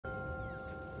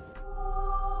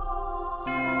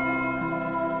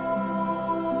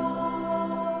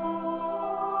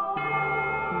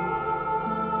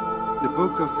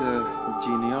book of the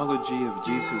genealogy of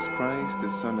Jesus Christ, the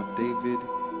son of David,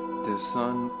 the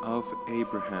son of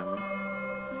Abraham.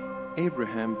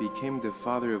 Abraham became the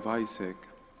father of Isaac,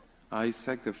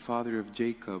 Isaac the father of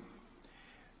Jacob,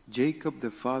 Jacob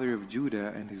the father of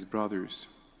Judah and his brothers.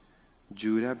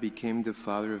 Judah became the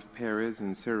father of Perez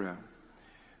and Sarah,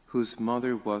 whose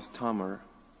mother was Tamar.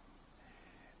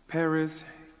 Perez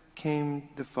became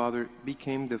the father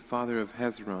of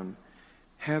Hezron,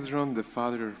 Hezron the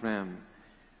father of Ram,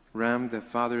 Ram the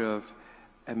father of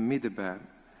Amminadab,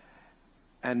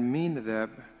 Amminadab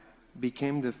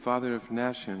became the father of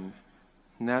Nahshon,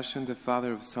 Nahshon the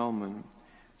father of Salmon,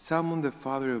 Salmon the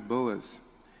father of Boaz,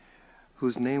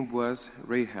 whose name was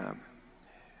Rahab.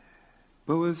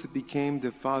 Boaz became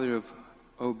the father of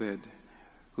Obed,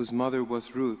 whose mother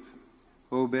was Ruth.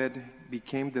 Obed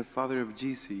became the father of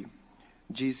Jesse,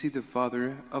 Jesse the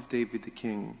father of David the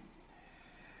king.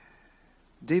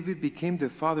 David became the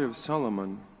father of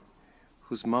Solomon,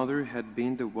 whose mother had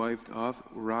been the wife of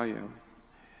Uriah.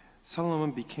 Solomon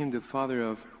became the father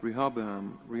of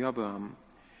Rehoboam,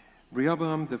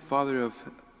 Rehoboam the father of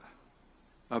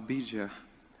Abijah,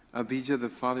 Abijah the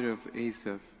father of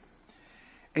Asaph.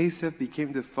 Asaph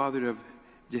became the father of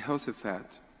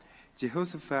Jehoshaphat,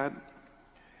 Jehoshaphat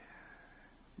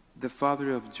the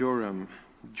father of Joram,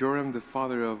 Joram the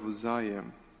father of Uzziah.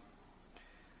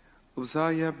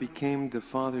 Uzziah became the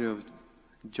father of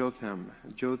Jotham,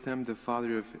 Jotham the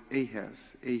father of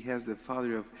Ahaz, Ahaz the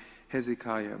father of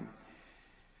Hezekiah.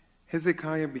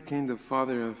 Hezekiah became the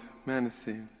father of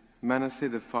Manasseh, Manasseh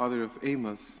the father of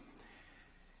Amos,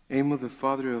 Amos the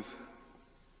father of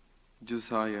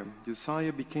Josiah.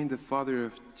 Josiah became the father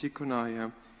of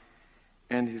Jeconiah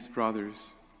and his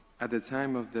brothers at the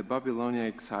time of the Babylonian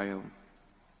exile.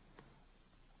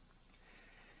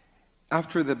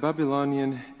 After the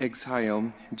Babylonian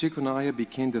exile, Jeconiah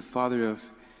became the father of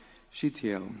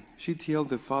Shealtiel, Shealtiel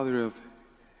the father of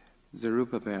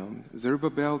Zerubbabel,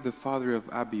 Zerubbabel the father of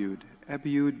Abiud,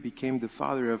 Abiud became the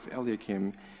father of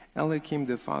Eliakim, Eliakim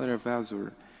the father of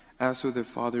Azor, Azor the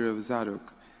father of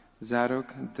Zadok,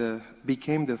 Zadok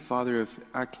became the father of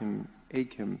Achim,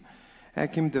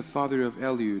 Achim the father of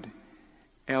Eliud,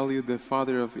 Eliud the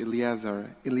father of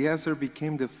Eleazar, Eleazar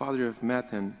became the father of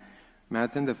Mathan,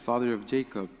 Mathan the father of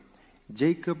Jacob,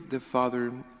 Jacob the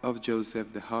father of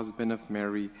Joseph, the husband of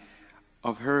Mary.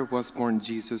 Of her was born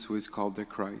Jesus, who is called the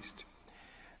Christ.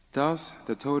 Thus,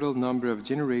 the total number of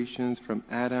generations from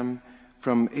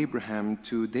Abraham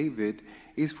to David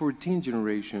is 14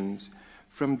 generations.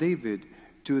 From David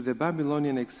to the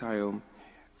Babylonian exile,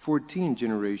 14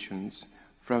 generations.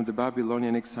 From the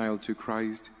Babylonian exile to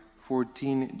Christ,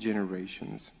 14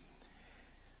 generations.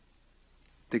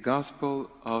 The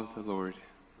Gospel of the Lord.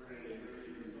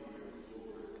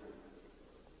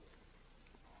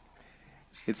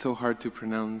 It's so hard to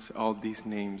pronounce all these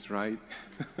names, right?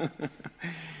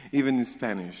 Even in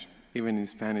Spanish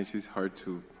it's hard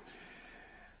to.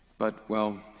 But,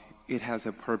 well, it has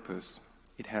a purpose.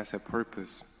 It has a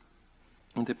purpose.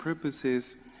 And the purpose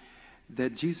is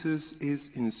that Jesus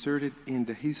is inserted in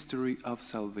the history of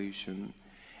salvation,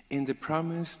 in the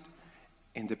promises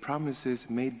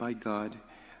made by God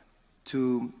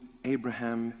to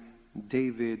Abraham,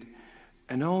 David,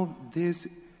 and all these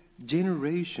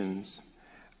generations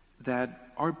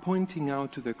that are pointing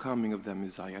out to the coming of the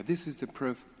Messiah. This is the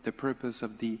purpose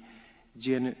of the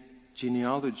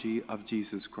genealogy of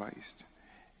Jesus Christ.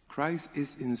 Christ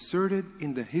is inserted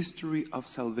in the history of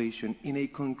salvation, in a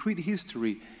concrete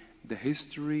history, the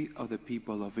history of the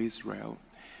people of Israel,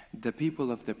 the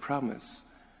people of the promise.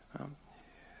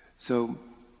 So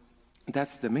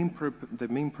that's the main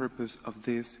purpose of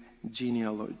this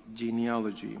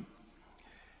genealogy.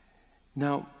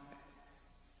 Now,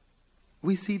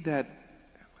 we see that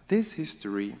this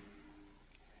history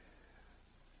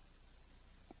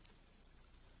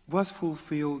was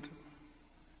fulfilled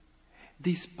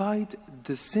despite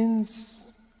the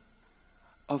sins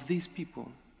of these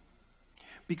people.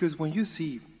 Because when you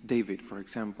see David, for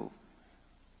example,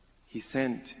 he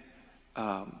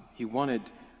wanted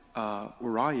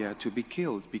Uriah to be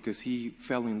killed because he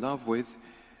fell in love with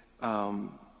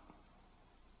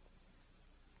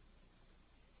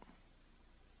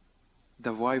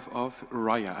the wife of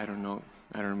Uriah. I don't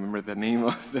remember the name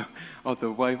of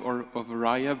the wife of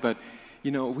Uriah, but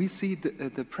we see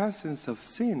the presence of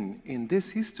sin in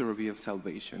this history of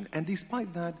salvation. And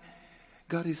despite that,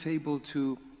 God is able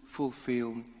to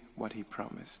fulfill what he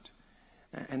promised.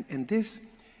 And this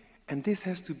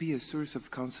has to be a source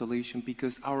of consolation,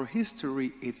 because our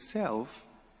history itself,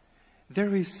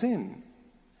 there is sin,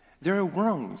 there are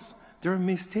wrongs, there are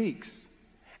mistakes.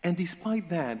 And despite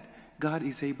that, God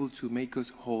is able to make us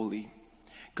holy.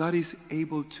 God is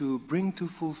able to bring to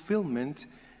fulfillment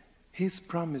His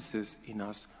promises in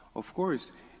us. Of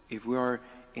course, if we are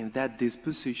in that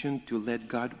disposition to let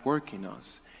God work in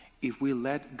us, if we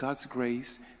let God's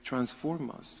grace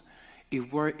transform us,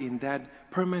 if we're in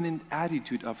that permanent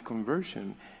attitude of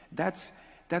conversion, that's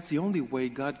the only way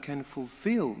God can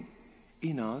fulfill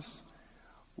in us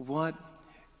what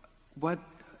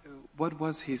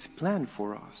was His plan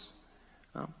for us.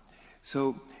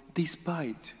 So,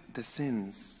 despite the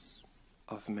sins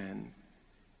of men,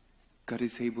 God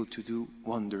is able to do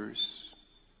wonders.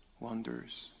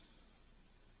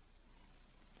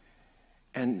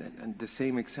 And the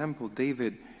same example,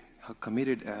 David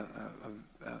committed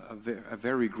a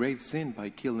very grave sin by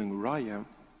killing Uriah.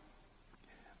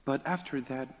 But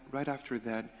right after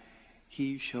that,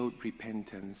 he showed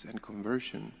repentance and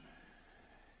conversion.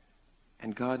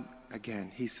 And God,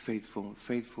 again, He's faithful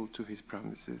to His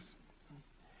promises.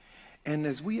 And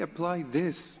as we apply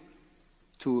this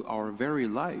to our very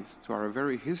lives, to our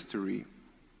very history,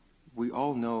 we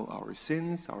all know our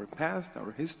sins, our past,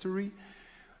 our history,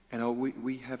 and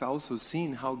we have also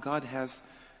seen how God has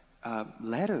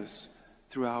led us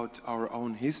throughout our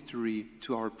own history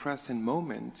to our present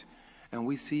moment. And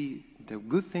we see the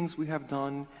good things we have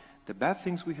done, the bad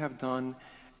things we have done,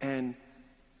 and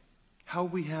how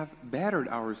we have bettered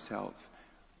ourselves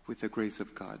with the grace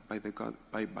of God,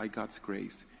 by God's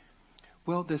grace.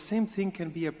 Well, the same thing can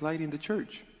be applied in the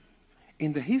church.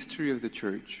 In the history of the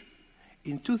church,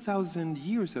 in 2,000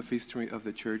 years of history of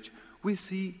the church, we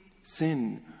see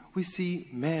sin, we see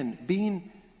men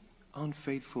being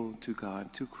unfaithful to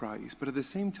God, to Christ. But at the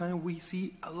same time, we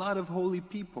see a lot of holy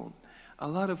people,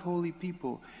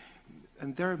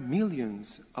 and there are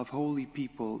millions of holy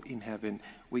people in heaven.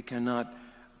 We cannot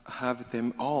have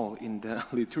them all in the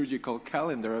liturgical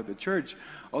calendar of the church.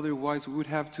 Otherwise, we would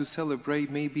have to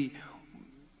celebrate maybe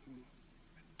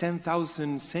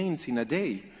 10,000 saints in a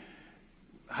day.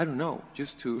 I don't know,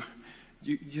 just to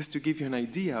give you an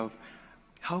idea of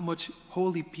how much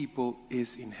holy people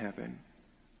is in heaven.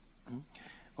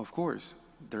 Of course,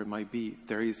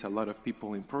 there is a lot of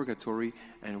people in purgatory,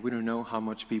 and we don't know how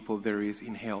much people there is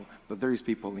in hell, but there is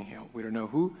people in hell. We don't know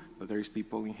who, but there is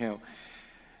people in hell.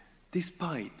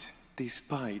 Despite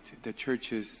the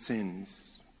church's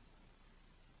sins,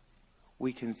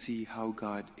 we can see how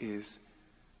God is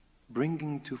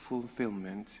bringing to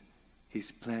fulfillment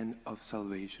His plan of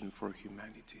salvation for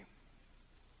humanity.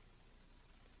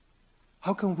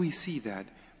 How can we see that?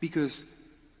 Because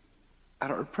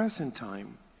at our present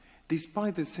time,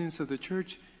 despite the sins of the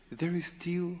church, there is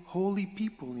still holy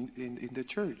people in the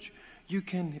church. You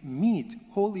can meet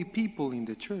holy people in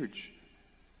the church.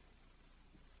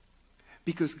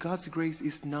 Because God's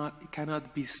grace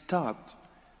cannot be stopped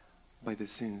by the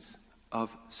sins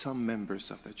of some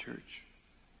members of the church.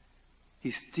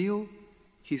 He's still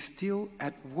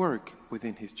at work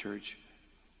within His church.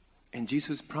 And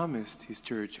Jesus promised His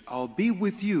church, I'll be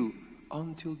with you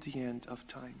until the end of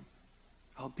time.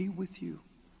 I'll be with you.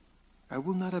 I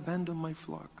will not abandon my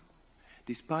flock.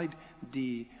 Despite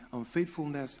the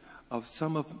unfaithfulness of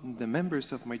some of the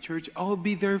members of my church, I'll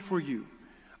be there for you.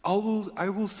 I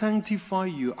will sanctify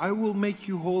you. I will make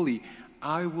you holy.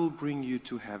 I will bring you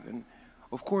to heaven.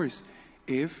 Of course,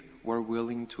 if we're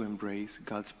willing to embrace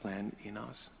God's plan in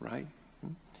us, right?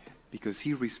 Because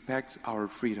He respects our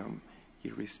freedom. He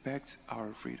respects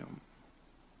our freedom.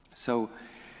 So,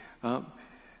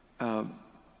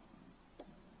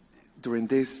 during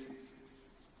this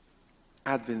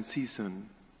Advent season,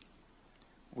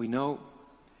 we know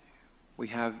we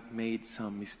have made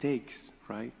some mistakes,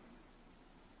 right?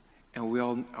 And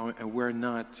we're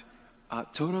not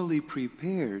totally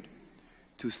prepared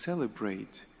to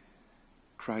celebrate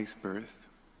Christ's birth.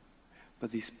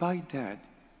 But despite that,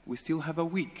 we still have a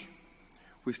week.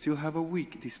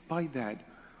 Despite that,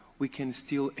 we can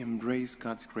still embrace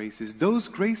God's graces. Those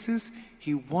graces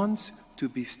He wants to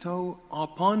bestow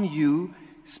upon you,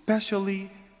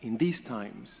 especially in these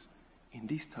times, in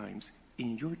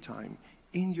your time,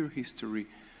 in your history.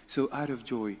 So out of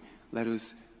joy, let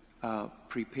us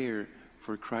prepare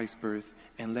for Christ's birth,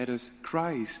 and let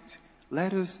Christ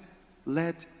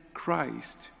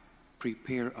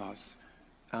prepare us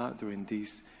during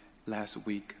this last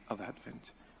week of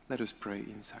Advent. Let us pray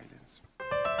in silence.